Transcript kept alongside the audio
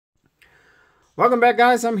Welcome back,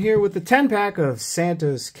 guys. I'm here with the 10-pack of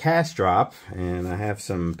Santa's Cash Drop, and I have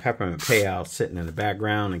some peppermint payouts sitting in the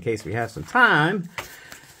background in case we have some time.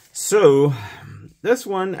 So this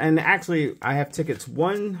one, and actually I have tickets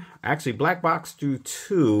black box through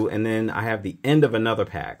 2, and then I have the end of another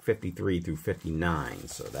pack, 53 through 59.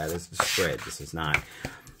 So that is the spread. This is not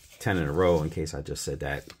 10 in a row in case I just said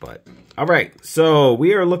that. But all right, so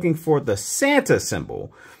we are looking for the Santa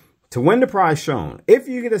symbol to win the prize shown. If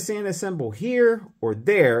you get a Santa symbol here or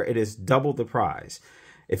there, it is double the prize.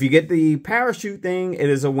 If you get the parachute thing, it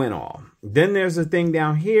is a win-all. Then there's a thing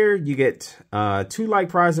down here. You get 2 like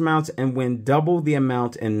prize amounts and win double the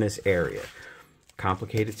amount in this area.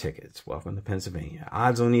 Complicated tickets. Welcome to Pennsylvania.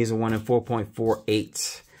 Odds on these are 1 in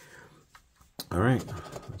 4.48. All right,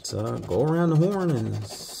 let's go around the horn and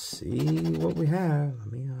see what we have.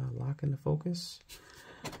 Let me lock in the focus.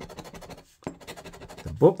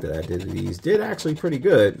 The book that I did of these did actually pretty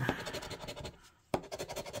good.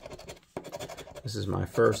 This is my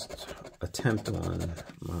first attempt on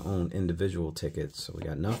my own individual tickets. So we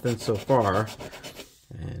got nothing so far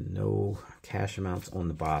and no cash amounts on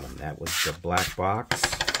the bottom. That was the black box.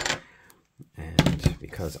 And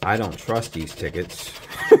because I don't trust these tickets,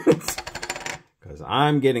 because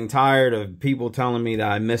I'm getting tired of people telling me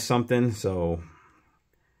that I missed something. So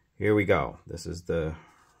here we go. This is the...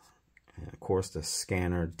 And of course, the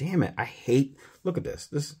scanner. Damn it. I hate... Look at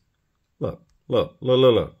this. Look. You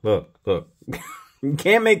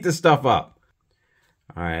can't make this stuff up.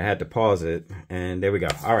 All right. I had to pause it. And there we go.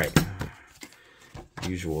 All right.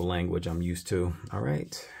 Usual language I'm used to. All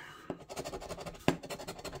right.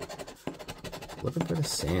 Looking for the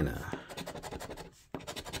Santa.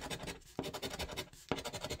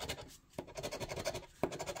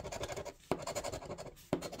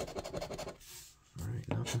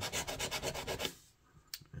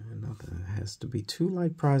 To be 2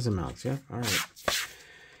 like prize amounts. Yep. All right.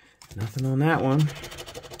 Nothing on that one.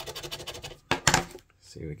 Let's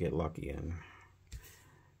see if we get lucky in.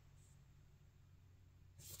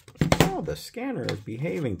 Oh, the scanner is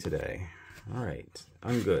behaving today. All right.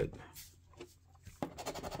 I'm good.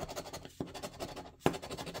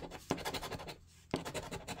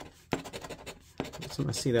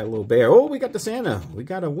 I see that little bear. Oh, we got the Santa. We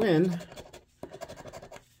got a win.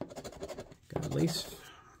 Got at least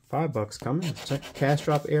 $5 coming. Let's check the cash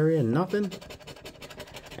drop area. Nothing.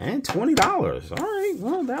 And $20. All right.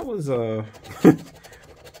 Well, that was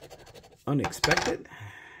unexpected.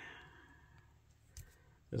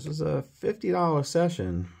 This was a $50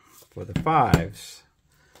 session for the 5s.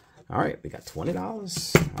 All right. We got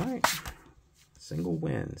 $20. All right. Single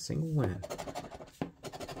win. Single win.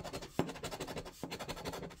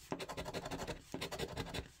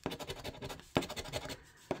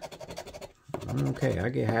 Okay, I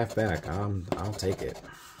get half back. I'll take it.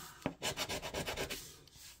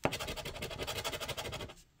 All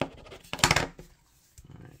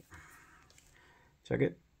right. Check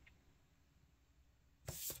it.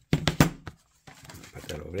 Put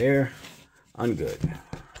that over there. I'm good.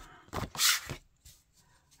 I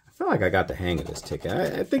feel like I got the hang of this ticket.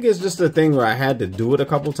 I think it's just a thing where I had to do it a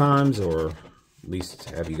couple times, or at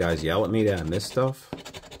least have you guys yell at me that I missed stuff.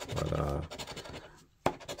 But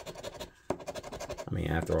I mean,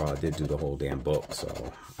 after all, I did do the whole damn book,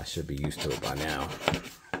 so I should be used to it by now.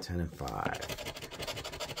 10 and 5.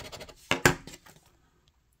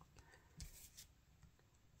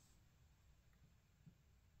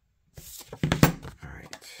 All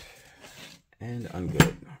right. And I'm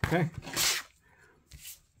good. Okay.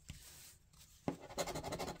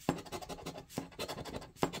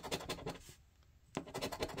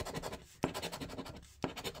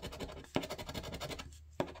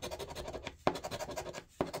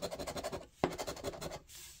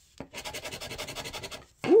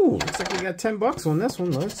 Ooh, looks like we got $10 on this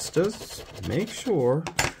one. Let's just make sure.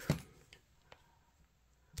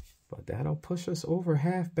 But that'll push us over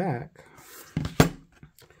half back.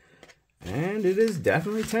 And it is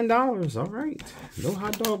definitely $10. All right. No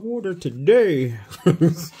hot dog water today. All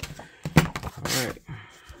right.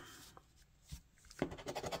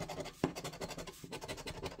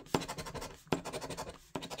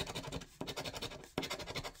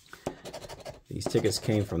 These tickets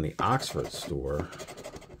came from the Oxford store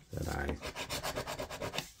that I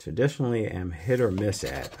traditionally am hit or miss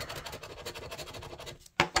at.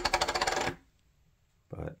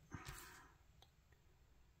 But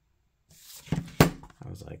I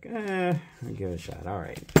was like, I'll give it a shot. All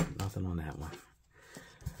right, nothing on that one.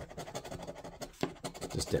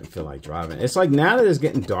 Just didn't feel like driving. It's like now that it's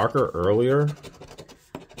getting darker earlier,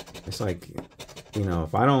 it's like, you know,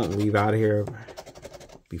 if I don't leave out of here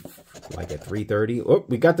like at 3:30, oh,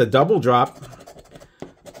 we got the double drop.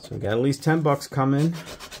 So we got at least 10 bucks coming.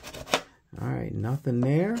 All right, nothing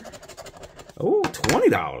there. Oh,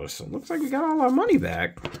 $20. So looks like we got all our money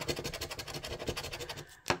back.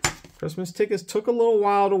 Christmas tickets took a little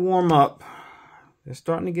while to warm up. They're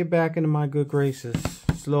starting to get back into my good graces.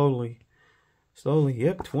 Slowly. Slowly.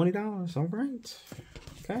 Yep, $20. All right.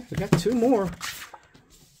 Okay, we got 2 more.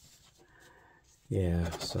 Yeah,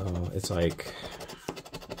 so it's like,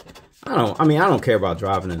 I don't care about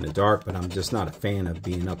driving in the dark, but I'm just not a fan of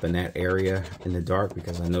being up in that area in the dark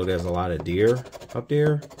because I know there's a lot of deer up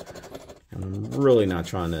there. And I'm really not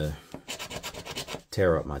trying to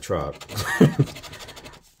tear up my truck.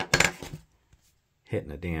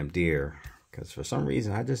 Hitting a damn deer. Because for some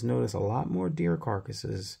reason, I just noticed a lot more deer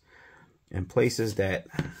carcasses in places that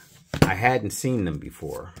I hadn't seen them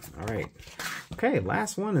before. All right. Okay,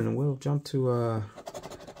 last one, and then we'll jump to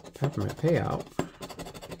peppermint payout.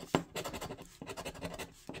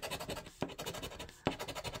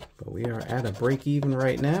 But we are at a break even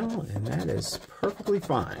right now, and that is perfectly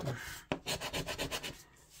fine.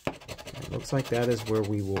 It looks like that is where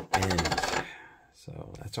we will end.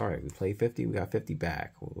 So that's all right. We played 50. We got 50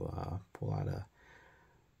 back. We'll pull out a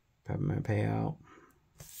peppermint payout.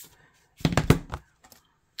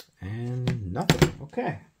 And nothing.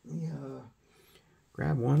 Okay. Let me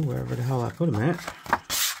grab one wherever the hell I put them at.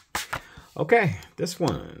 Okay. This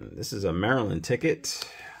one. This is a Maryland ticket.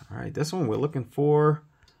 All right. This one we're looking for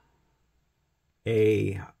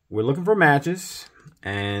matches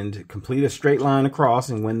and complete a straight line across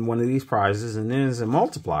and win one of these prizes. And then there's a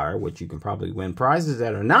multiplier, which you can probably win prizes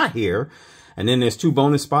that are not here. And then there's 2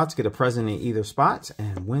 bonus spots, get a present in either spot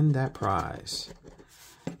and win that prize.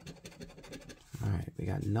 All right, we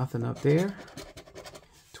got nothing up there.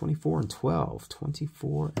 24 and 12,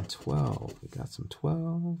 24 and 12. We got some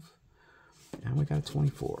 12 and we got a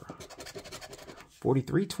 24.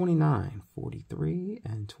 43, 29, 43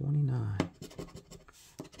 and 29.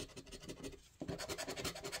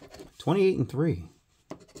 28 and 3.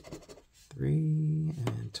 3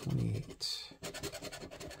 and 28.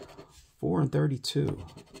 4 and 32.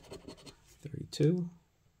 32.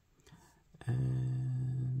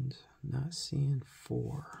 And not seeing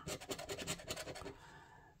 4.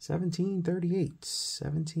 17, 38.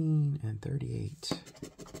 17 and 38.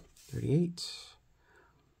 38.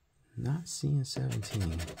 Not seeing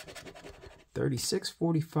 17. 36,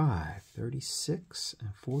 45. 36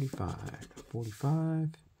 and 45. 45.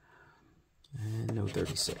 And no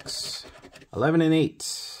 36. 11 and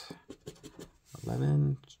 8.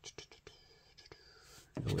 11.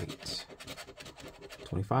 No 8.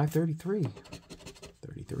 25, 33.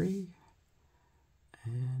 33.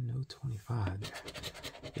 And no 25.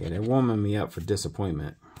 Yeah, they're warming me up for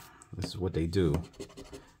disappointment. This is what they do.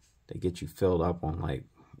 They get you filled up on like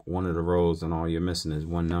one of the rows and all you're missing is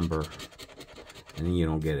one number. And then you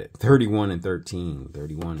don't get it. 31 and 13.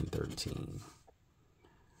 31 and 13.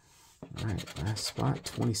 All right, last spot,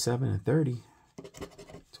 27 and 30.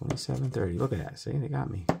 27 and 30. Look at that. See, they got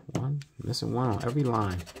me. Missing one on every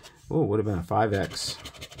line. Oh, would have been a 5X.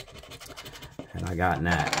 And I got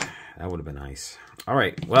that. That would have been nice. All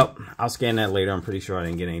right, well, I'll scan that later. I'm pretty sure I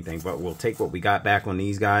didn't get anything, but we'll take what we got back on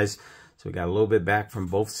these guys. So we got a little bit back from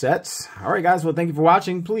both sets. All right, guys, well, thank you for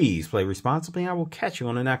watching. Please play responsibly, and I will catch you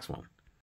on the next one.